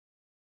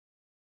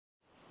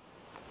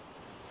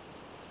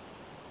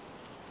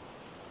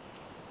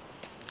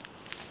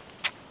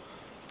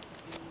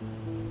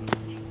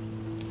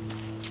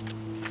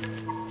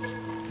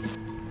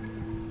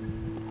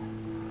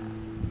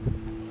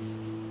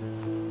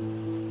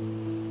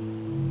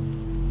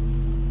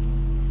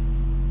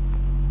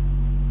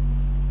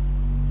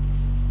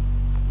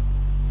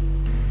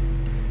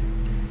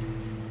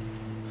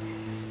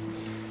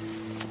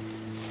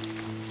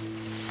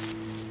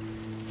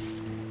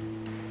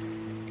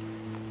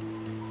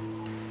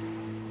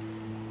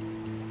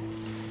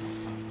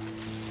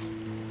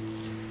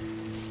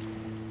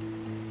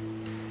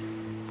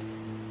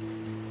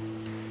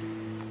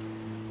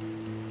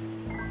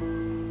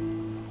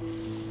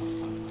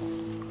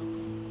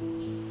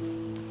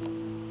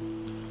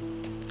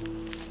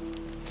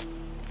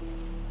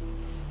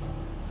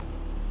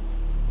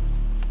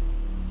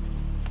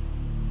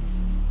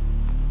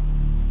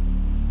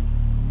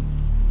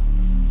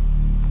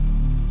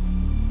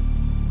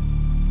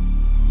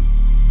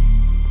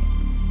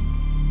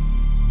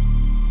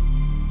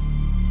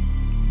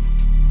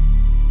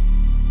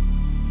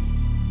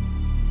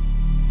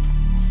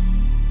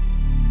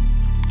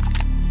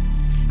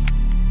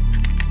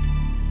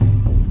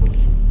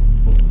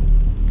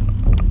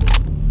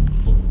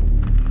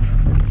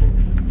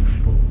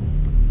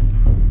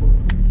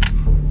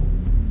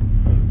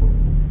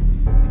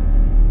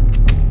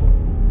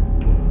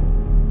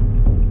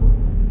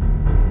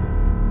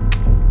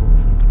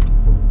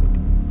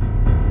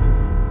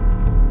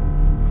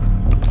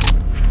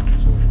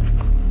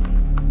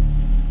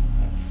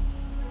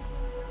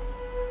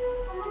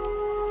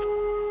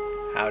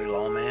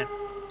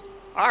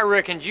I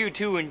reckoned you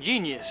too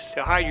ingenious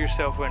to hide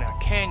yourself in a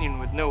canyon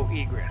with no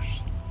egress.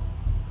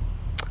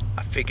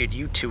 I figured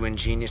you too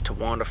ingenious to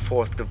wander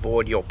forth to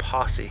avoid your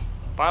posse.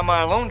 By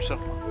my lonesome,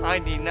 I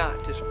need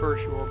not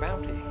disperse your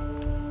bounty.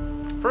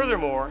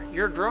 Furthermore,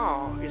 your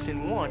draw is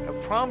in one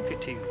of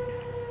promptitude.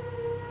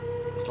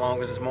 As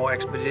long as it's more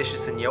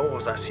expeditious than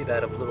yours, I see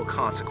that of little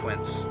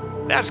consequence.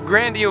 That's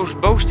grandiose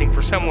boasting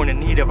for someone in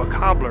need of a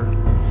cobbler.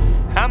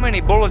 How many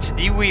bullets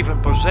do you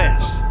even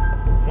possess?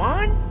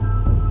 One?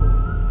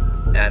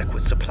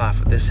 Adequate supply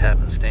for this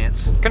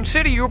happenstance.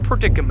 Consider your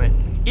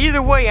predicament.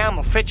 Either way, I'm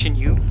a-fetching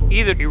you,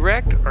 either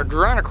erect or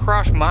drawn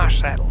across my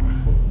saddle.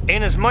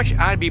 Inasmuch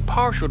I'd be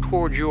partial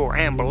towards your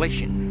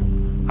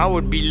ambulation, I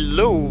would be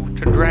loath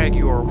to drag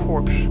your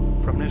corpse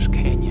from this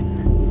canyon.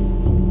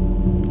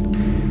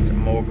 It's a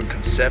morbid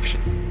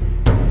conception.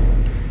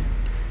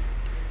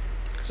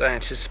 Because I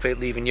anticipate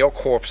leaving your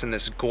corpse in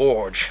this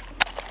gorge.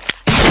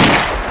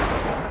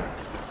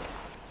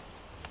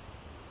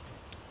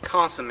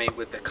 Consummate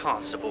with the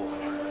Constable.